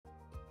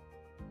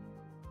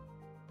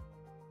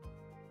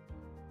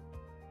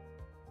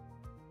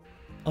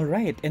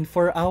Alright, and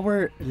for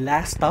our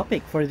last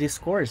topic for this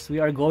course, we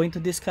are going to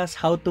discuss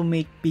how to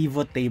make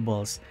pivot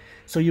tables.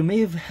 So you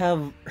may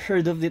have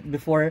heard of it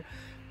before.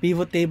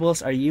 Pivot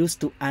tables are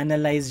used to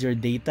analyze your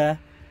data,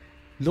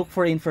 look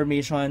for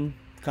information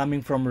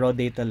coming from raw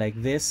data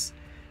like this.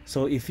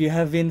 So if you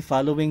have been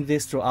following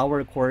this through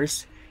our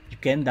course, you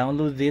can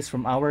download this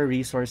from our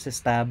resources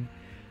tab.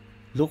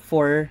 Look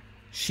for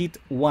sheet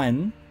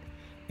 1,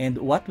 and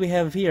what we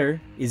have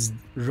here is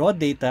raw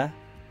data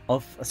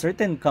of a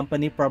certain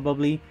company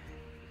probably,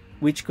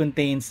 which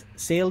contains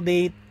sale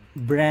date,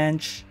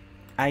 branch,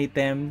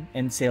 item,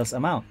 and sales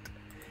amount.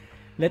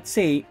 Let's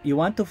say you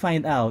want to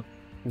find out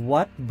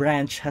what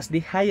branch has the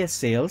highest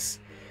sales,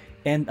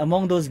 and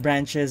among those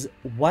branches,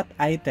 what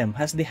item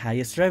has the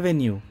highest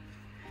revenue.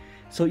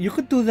 So you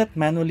could do that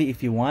manually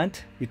if you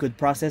want. You could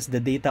process the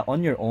data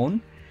on your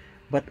own,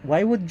 but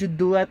why would you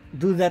do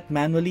that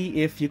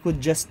manually if you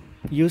could just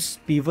use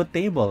pivot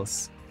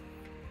tables?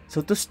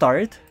 So to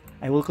start,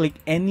 I will click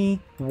any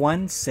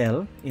one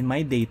cell in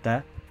my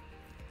data,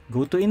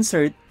 go to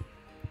insert,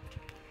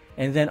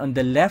 and then on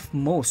the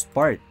leftmost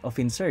part of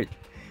insert,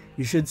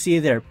 you should see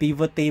there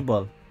pivot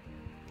table.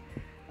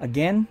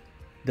 Again,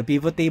 the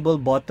pivot table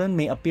button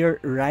may appear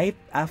right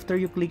after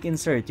you click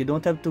insert. You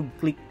don't have to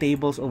click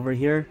tables over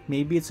here.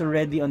 Maybe it's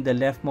already on the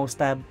leftmost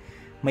tab.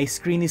 My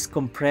screen is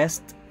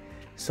compressed,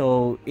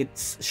 so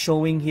it's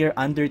showing here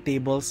under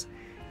tables.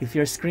 If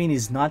your screen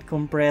is not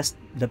compressed,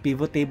 the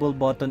pivot table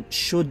button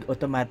should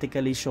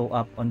automatically show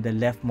up on the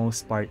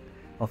leftmost part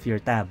of your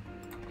tab.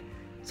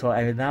 So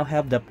I now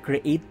have the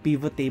create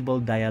pivot table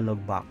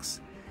dialog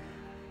box.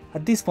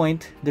 At this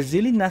point, there's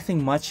really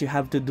nothing much you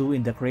have to do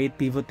in the create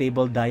pivot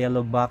table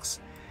dialog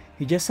box.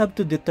 You just have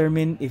to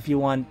determine if you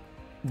want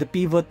the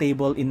pivot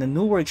table in a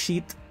new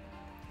worksheet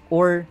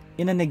or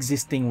in an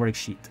existing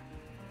worksheet.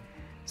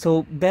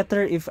 So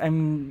better if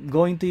I'm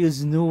going to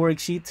use new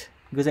worksheet,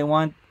 because I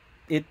want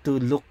it to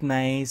look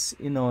nice,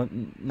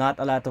 not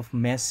a lot of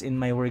mess in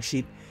my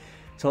worksheet.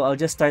 So I'll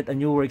just start a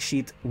new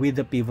worksheet with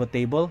the pivot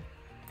table.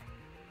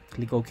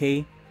 Click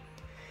OK.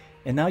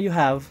 And now you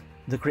have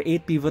the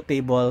create pivot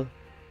table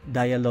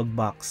dialog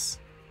box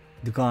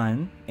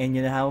gone, and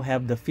you now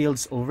have the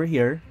fields over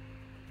here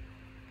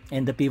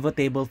and the pivot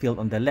table field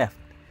on the left.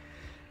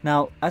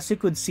 Now, as you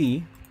could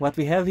see, what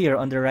we have here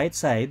on the right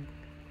side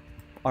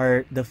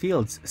are the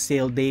fields: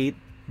 sale date,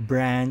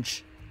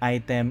 branch,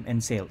 item,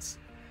 and sales.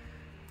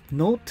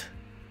 Note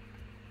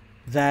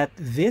that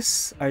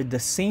these are the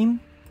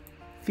same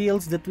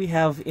fields that we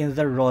have in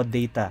the raw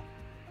data: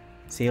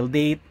 sale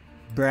date,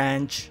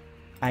 branch,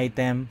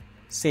 item,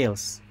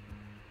 sales.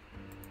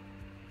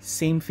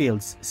 Same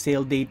fields: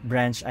 sale date,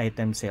 branch,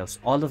 item, sales.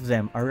 All of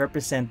them are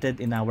represented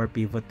in our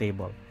pivot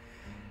table.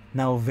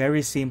 Now,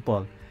 very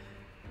simple.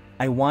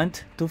 I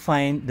want to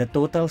find the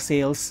total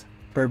sales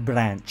per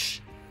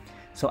branch.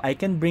 So I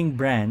can bring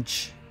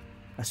branch.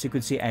 As you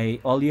could see,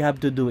 all you have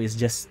to do is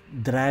just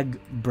drag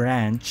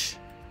branch.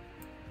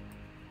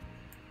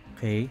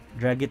 Okay,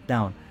 drag it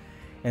down.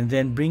 And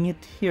then bring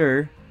it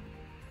here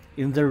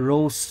in the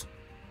rows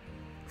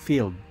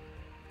field.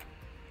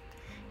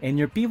 And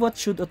your pivot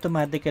should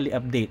automatically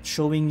update,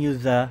 showing you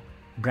the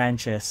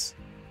branches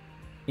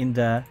in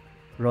the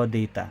raw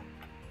data.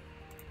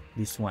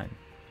 This one.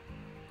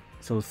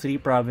 So 3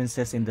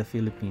 provinces in the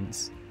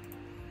Philippines.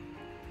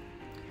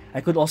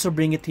 I could also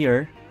bring it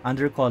here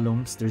under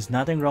columns. There's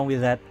nothing wrong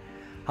with that.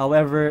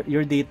 However,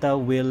 your data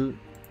will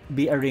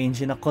be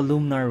arranged in a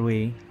columnar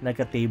way, like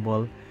a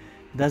table.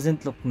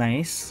 Doesn't look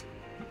nice.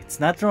 It's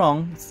not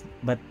wrong,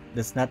 but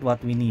that's not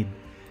what we need.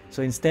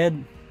 So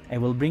instead, I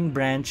will bring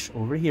branch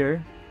over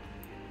here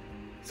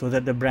so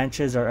that the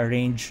branches are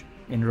arranged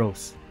in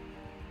rows.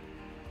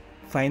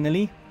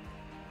 Finally,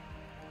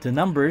 the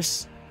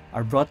numbers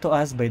are brought to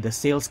us by the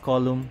sales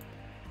column.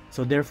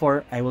 So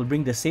therefore, I will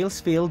bring the sales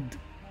field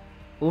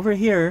over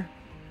here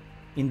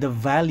in the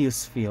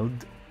values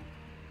field.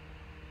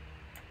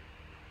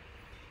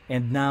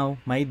 And now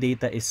my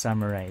data is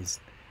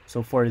summarized.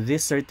 So for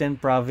this certain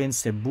province,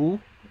 Cebu,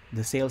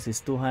 the sales is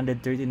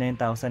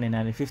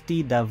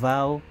 239,950,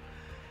 Davao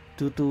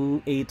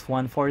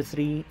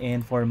 228,143,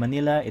 and for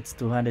Manila it's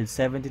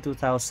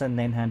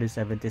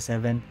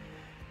 272,977.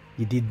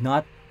 You do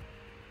not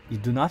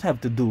have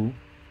to do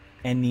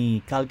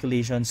any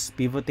calculations.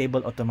 Pivot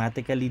table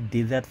automatically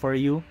did that for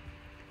you.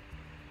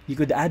 You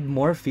could add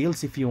more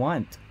fields if you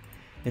want.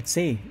 Let's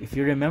say, if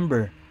you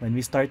remember, when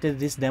we started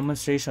this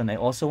demonstration, I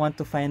also want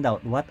to find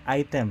out what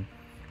item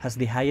has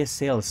the highest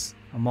sales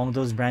among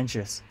those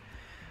branches.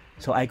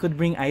 So I could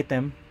bring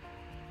item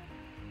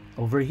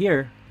over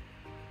here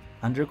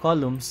under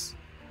columns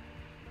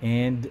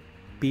and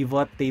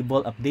pivot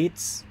table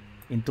updates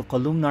into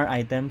columnar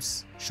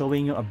items,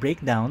 showing you a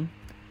breakdown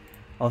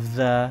of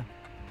the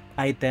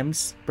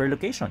items per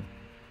location.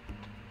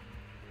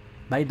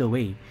 By the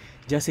way,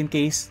 just in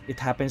case it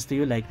happens to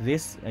you like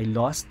this, I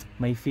lost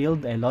my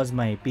field, I lost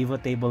my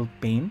pivot table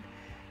pane,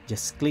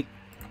 just click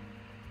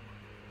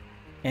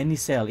any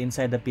cell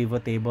inside the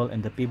pivot table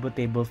and the pivot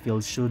table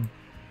field should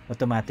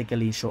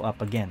automatically show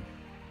up again.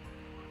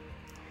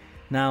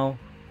 Now,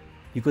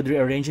 You could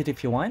rearrange it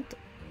if you want.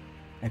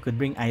 I could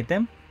bring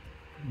item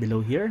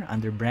below here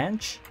under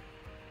branch,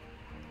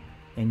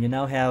 and you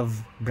now have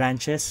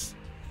branches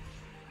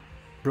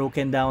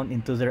broken down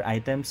into their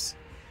items.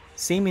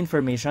 Same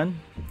information,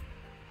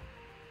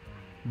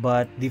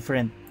 but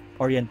different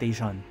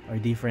orientation or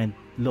different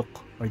look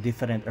or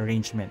different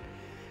arrangement.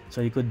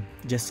 So you could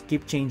just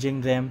keep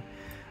changing them.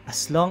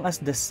 As long as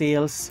the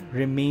sales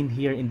remain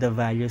here in the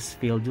values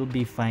field, you'll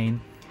be fine.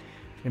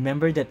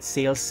 Remember that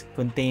sales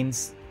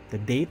contains the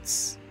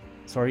dates,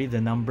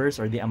 the numbers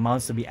or the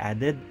amounts to be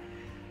added.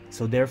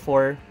 So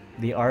therefore,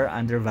 they are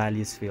under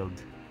values field.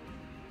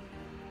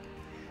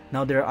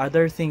 Now there are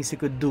other things you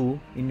could do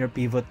in your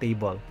pivot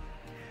table.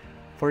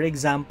 For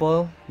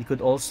example, you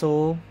could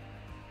also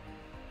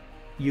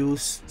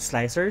use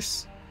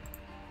slicers.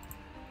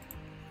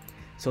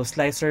 So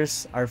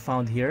slicers are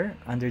found here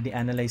under the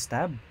Analyze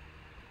tab.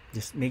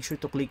 Just make sure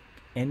to click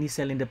any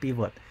cell in the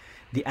pivot.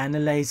 The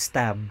Analyze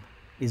tab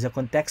is a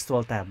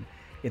contextual tab.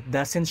 It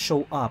doesn't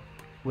show up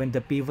when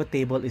the pivot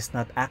table is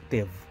not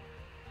active.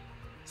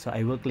 So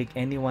I will click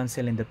any one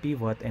cell in the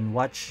pivot and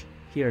watch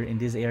here in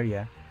this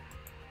area.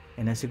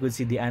 And as you could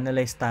see, the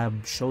Analyze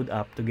tab showed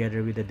up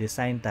together with the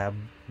Design tab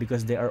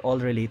because they are all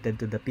related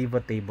to the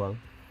pivot table.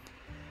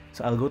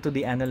 So I'll go to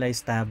the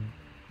Analyze tab.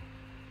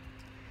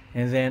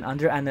 And then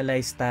under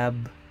Analyze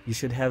tab, you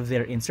should have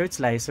their Insert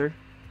Slicer.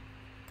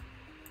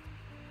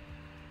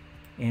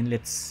 And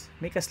let's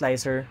make a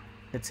slicer.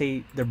 Let's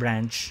say the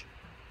branch.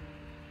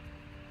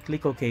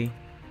 Click OK.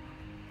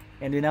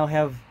 And we now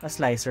have a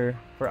slicer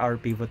for our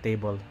pivot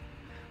table.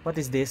 What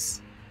is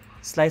this?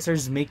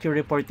 Slicers make your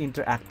report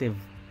interactive.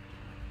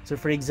 So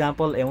for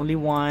example, I only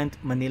want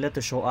Manila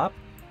to show up.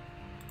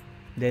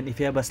 Then if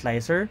you have a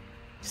slicer,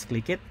 just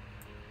click it.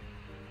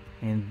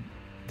 And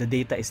the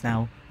data is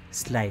now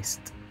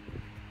sliced.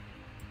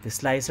 The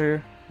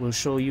slicer will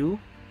show you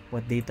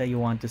what data you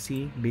want to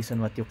see based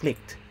on what you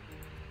clicked.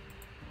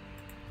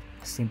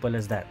 Simple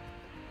as that.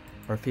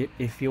 Or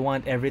if you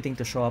want everything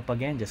to show up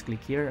again, just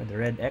click here, the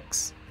red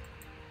X,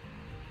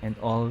 and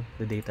all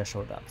the data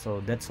showed up.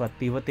 So that's what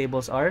pivot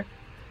tables are.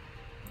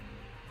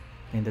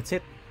 And that's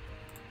it.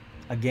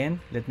 Again,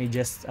 let me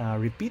just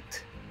repeat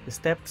the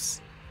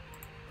steps.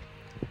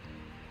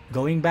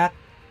 Going back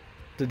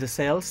to the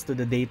cells, to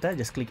the data,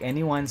 just click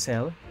any one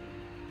cell.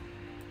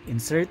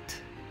 Insert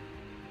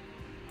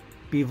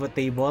pivot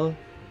table.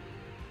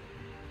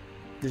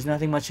 There's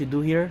nothing much to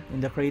do here in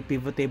the Create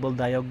Pivot Table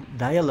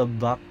dialog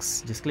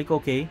box. Just click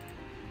OK.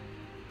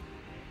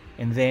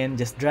 And then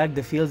just drag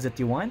the fields that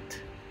you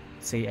want.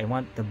 Say I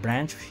want the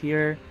branch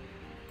here.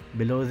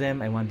 Below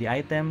them, I want the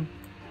item.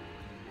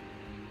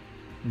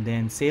 And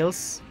then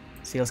sales.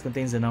 Sales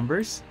contains the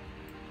numbers.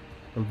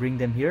 We'll bring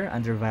them here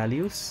under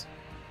values.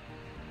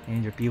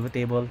 And your pivot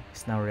table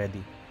is now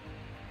ready.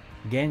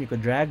 Again, you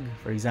could drag,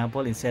 for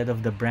example, instead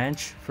of the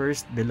branch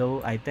first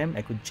below item,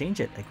 I could change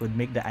it. I could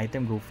make the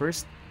item go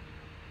first.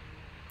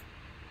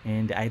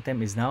 And the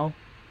item is now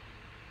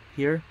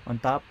here on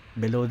top.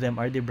 Below them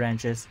are the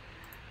branches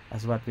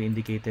as what we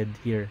indicated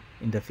here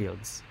in the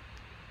fields.